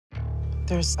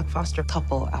There's a foster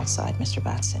couple outside, Mr.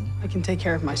 Batson. I can take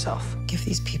care of myself. Give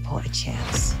these people a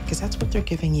chance, because that's what they're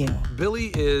giving you.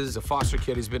 Billy is a foster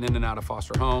kid. He's been in and out of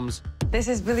foster homes. This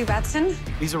is Billy Batson.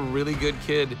 He's a really good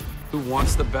kid who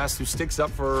wants the best, who sticks up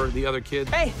for the other kids.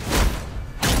 Hey!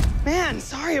 Man,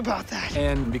 sorry about that.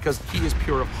 And because he is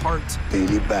pure of heart,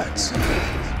 Billy Batson,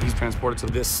 he's transported to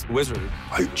this wizard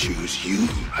I choose you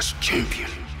as champion.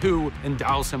 who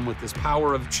endows him with this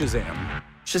power of Shazam.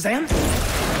 Shazam?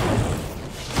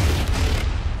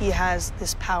 He has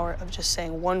this power of just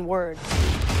saying one word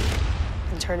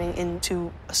and turning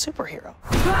into a superhero.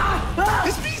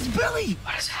 This means Billy!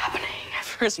 What is happening? At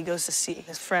first, he goes to see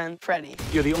his friend, Freddy.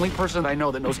 You're the only person I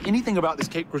know that knows anything about this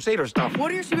Cape Crusader stuff. What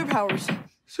are your superpowers?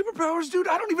 Superpowers, dude?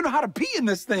 I don't even know how to pee in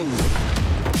this thing.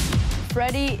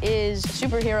 Freddy is a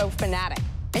superhero fanatic.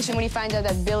 And so when he finds out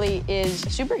that Billy is a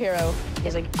superhero,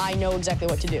 he's like, I know exactly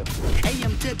what to do.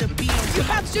 You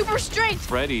have super strength!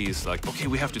 Freddy's like, okay,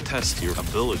 we have to test your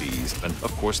abilities. And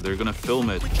of course, they're gonna film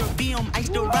it.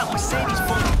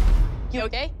 You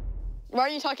okay? Why are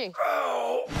you talking?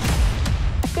 I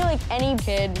feel like any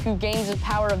kid who gains the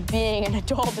power of being an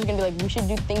adult is gonna be like, we should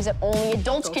do things that only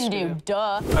adults can do,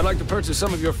 duh. I'd like to purchase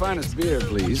some of your finest beer,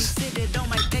 please.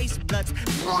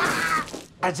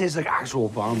 That tastes like actual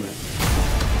vomit.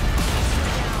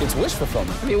 It's wish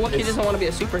fulfillment. I mean, what kid doesn't want to be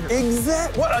a superhero?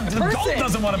 Exactly. What adult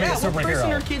doesn't want to be a superhero? What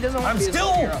person or kid doesn't want to be a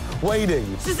superhero? I'm still waiting.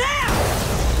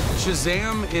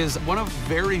 Shazam is one of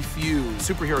very few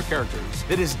superhero characters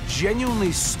that is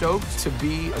genuinely stoked to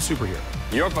be a superhero.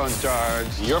 Your phone's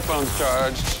charged. Your phone's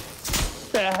charged.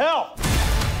 The hell?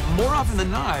 More often than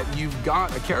not, you've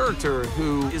got a character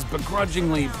who is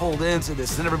begrudgingly pulled into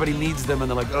this, and everybody needs them,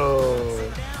 and they're like,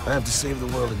 oh, I have to save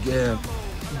the world again.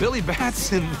 Billy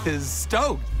Batson is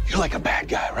stoked. You're like a bad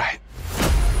guy, right?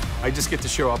 I just get to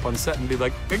show up on set and be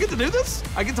like, I get to do this?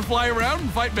 I get to fly around and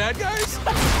fight bad guys?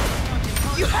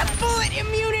 You have bullet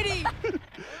immunity!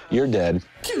 You're dead.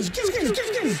 Excuse.